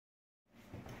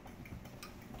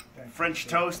French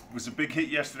toast was a big hit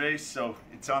yesterday, so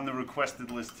it's on the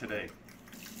requested list today.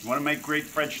 You want to make great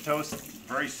French toast?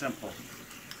 Very simple.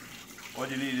 All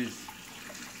you need is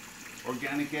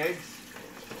organic eggs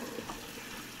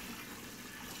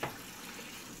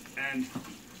and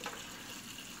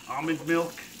almond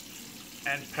milk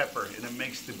and pepper, and it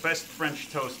makes the best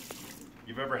French toast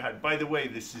you've ever had. By the way,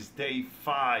 this is day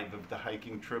 5 of the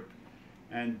hiking trip,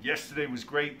 and yesterday was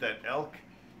great, that elk,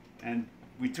 and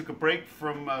we took a break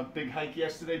from a big hike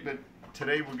yesterday, but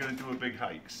today we're going to do a big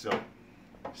hike, so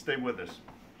stay with us.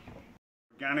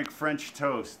 Organic French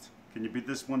toast. Can you beat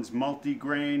this? One's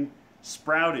multi-grain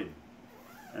sprouted,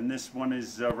 and this one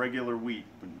is regular wheat,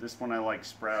 but this one I like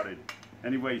sprouted.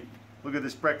 Anyway, look at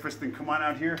this breakfast, and come on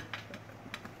out here.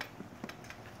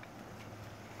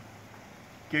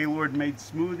 Gaylord made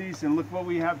smoothies, and look what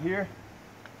we have here.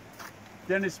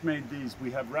 Dennis made these.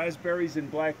 We have raspberries and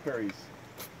blackberries.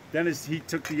 Dennis, he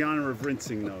took the honor of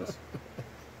rinsing those.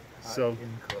 So,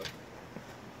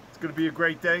 it's going to be a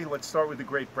great day. Let's start with a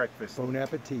great breakfast. Bon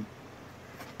appetit.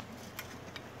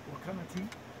 What kind of tea?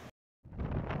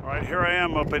 All right, here I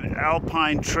am up at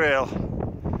Alpine Trail.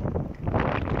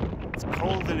 It's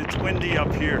cold and it's windy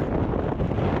up here.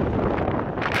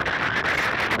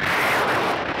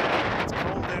 It's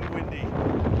cold and windy.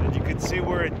 And you can see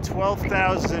we're at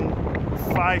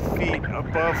 12,005 feet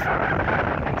above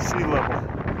sea level.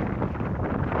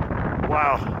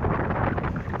 Wow,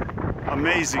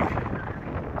 amazing.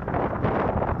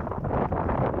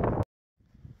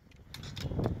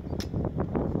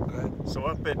 So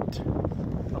up at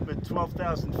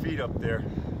 12,000 feet up there,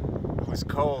 it was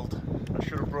cold. I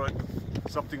should have brought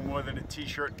something more than a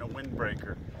t-shirt and a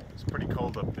windbreaker. It's pretty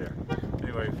cold up there.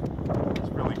 Anyway, it's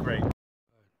really great.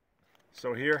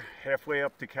 So here, halfway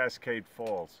up to Cascade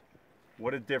Falls.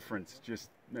 What a difference. Just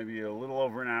maybe a little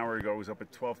over an hour ago, I was up at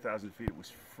 12,000 feet. It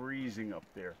was freezing up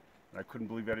there. And I couldn't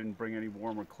believe I didn't bring any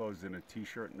warmer clothes than a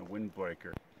t-shirt and a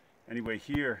windbreaker. Anyway,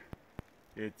 here,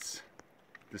 the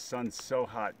sun's so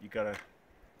hot, you gotta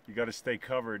stay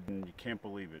covered, and you can't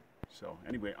believe it. So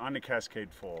anyway, on to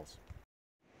Cascade Falls.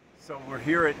 So we're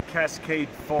here at Cascade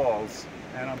Falls,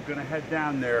 and I'm gonna head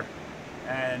down there,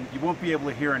 and you won't be able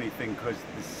to hear anything because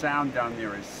the sound down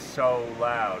there is so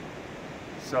loud.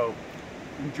 So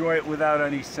enjoy it without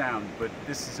any sound, but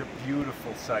this is a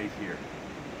beautiful sight here.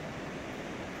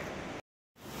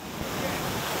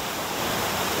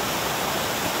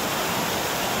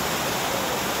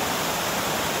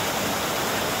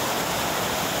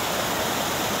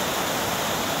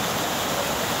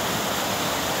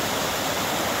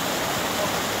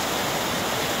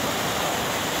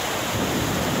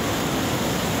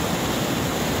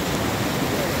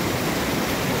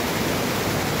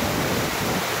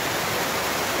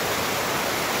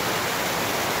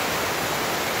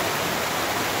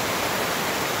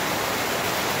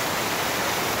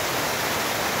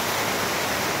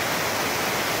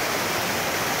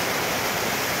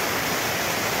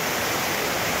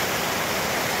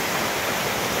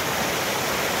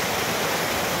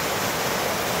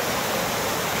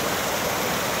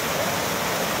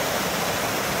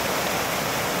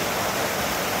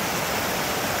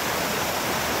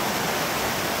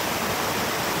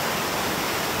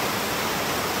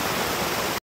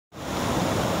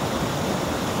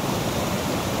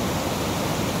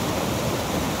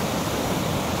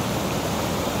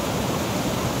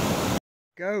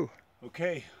 Go.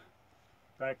 Okay,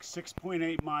 back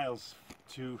 6.8 miles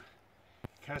to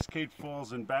Cascade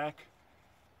Falls and back,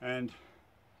 and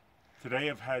today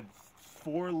I've had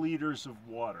 4 liters of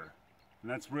water,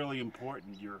 and that's really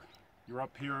important. You're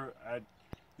up here at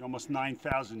almost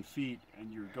 9,000 feet,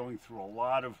 and you're going through a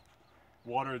lot of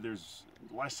water. There's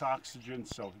less oxygen,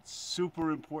 so it's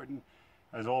super important.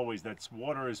 As always,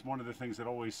 water is one of the things that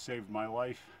always saved my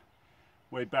life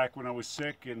way back when I was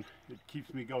sick, and it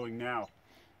keeps me going now.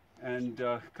 And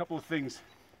a couple of things,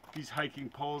 these hiking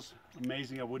poles,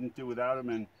 amazing, I wouldn't do without them.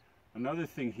 And another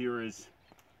thing here is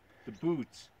the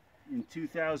boots. In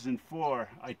 2004,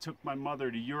 I took my mother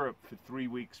to Europe for 3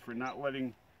 weeks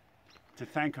to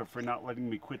thank her for not letting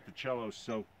me quit the cello.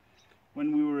 So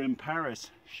when we were in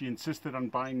Paris, she insisted on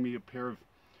buying me a pair of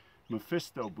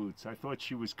Mephisto boots. I thought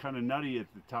she was kind of nutty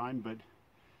at the time, but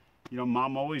you know,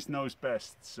 Mom always knows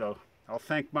best. So I'll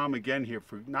thank Mom again here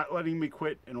for not letting me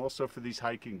quit, and also for these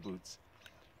hiking boots.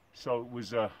 So it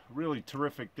was a really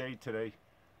terrific day today.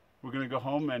 We're going to go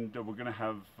home, and we're going to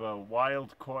have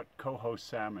wild caught coho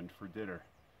salmon for dinner.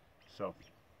 So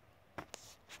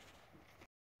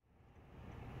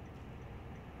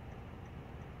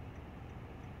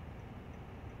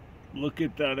look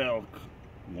at that elk.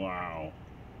 Wow.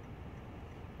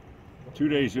 2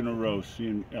 days in a row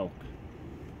seeing elk.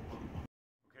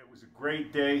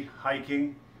 great day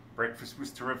hiking. Breakfast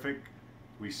was terrific.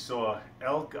 We saw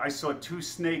elk. I saw 2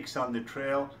 snakes on the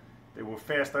trail. They were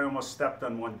fast. I almost stepped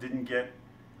on one. Didn't get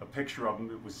a picture of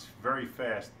them. It was very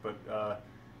fast, but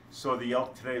saw the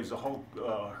elk today. It was a whole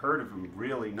herd of them,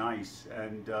 really nice.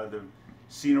 And the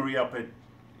scenery up at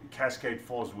Cascade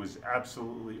Falls was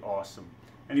absolutely awesome.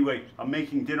 Anyway, I'm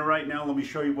making dinner right now. Let me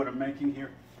show you what I'm making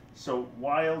here. So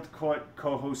wild caught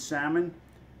coho salmon,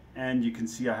 and you can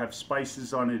see I have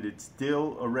spices on it. It's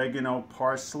dill, oregano,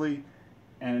 parsley,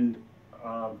 and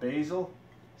basil.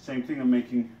 Same thing, I'm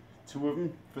making 2 of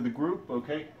them for the group,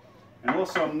 okay? And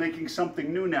also I'm making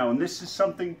something new now, and this is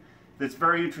something that's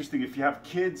very interesting. If you have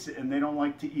kids and they don't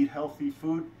like to eat healthy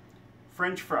food,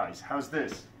 French fries. How's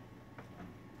this?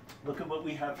 Look at what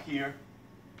we have here.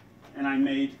 And I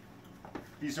made,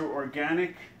 these are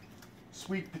organic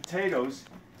sweet potatoes,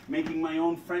 making my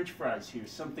own French fries here,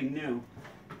 something new.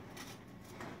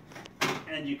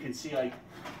 And you can see I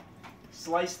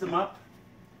slice them up,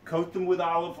 coat them with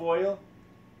olive oil,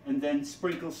 and then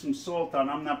sprinkle some salt on.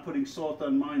 I'm not putting salt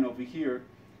on mine over here,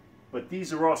 but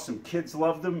these are awesome. Kids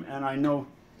love them, and I know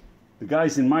the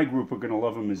guys in my group are going to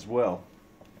love them as well.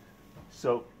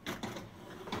 So,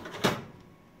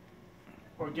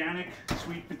 organic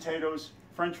sweet potatoes,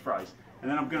 French fries,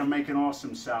 and then I'm going to make an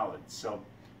awesome salad. So,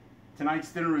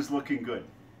 tonight's dinner is looking good.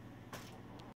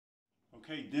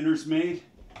 Okay, dinner's made.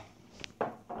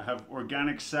 I have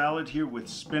organic salad here with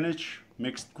spinach,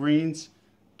 mixed greens,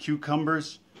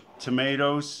 cucumbers,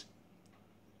 tomatoes,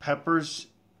 peppers,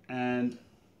 and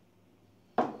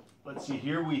let's see,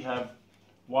 here we have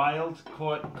wild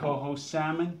caught coho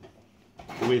salmon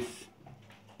with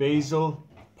basil,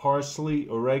 parsley,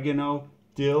 oregano,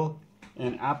 dill,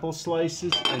 and apple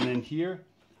slices. And then here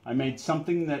I made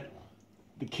something that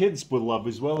the kids will love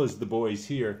as well as the boys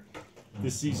here.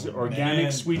 These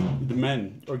organic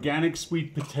organic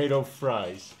sweet potato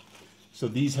fries. So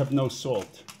these have no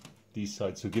salt, these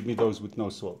sides. So give me those with no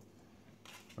salt.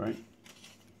 All right.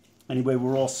 Anyway,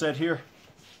 we're all set here.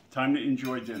 Time to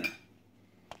enjoy dinner.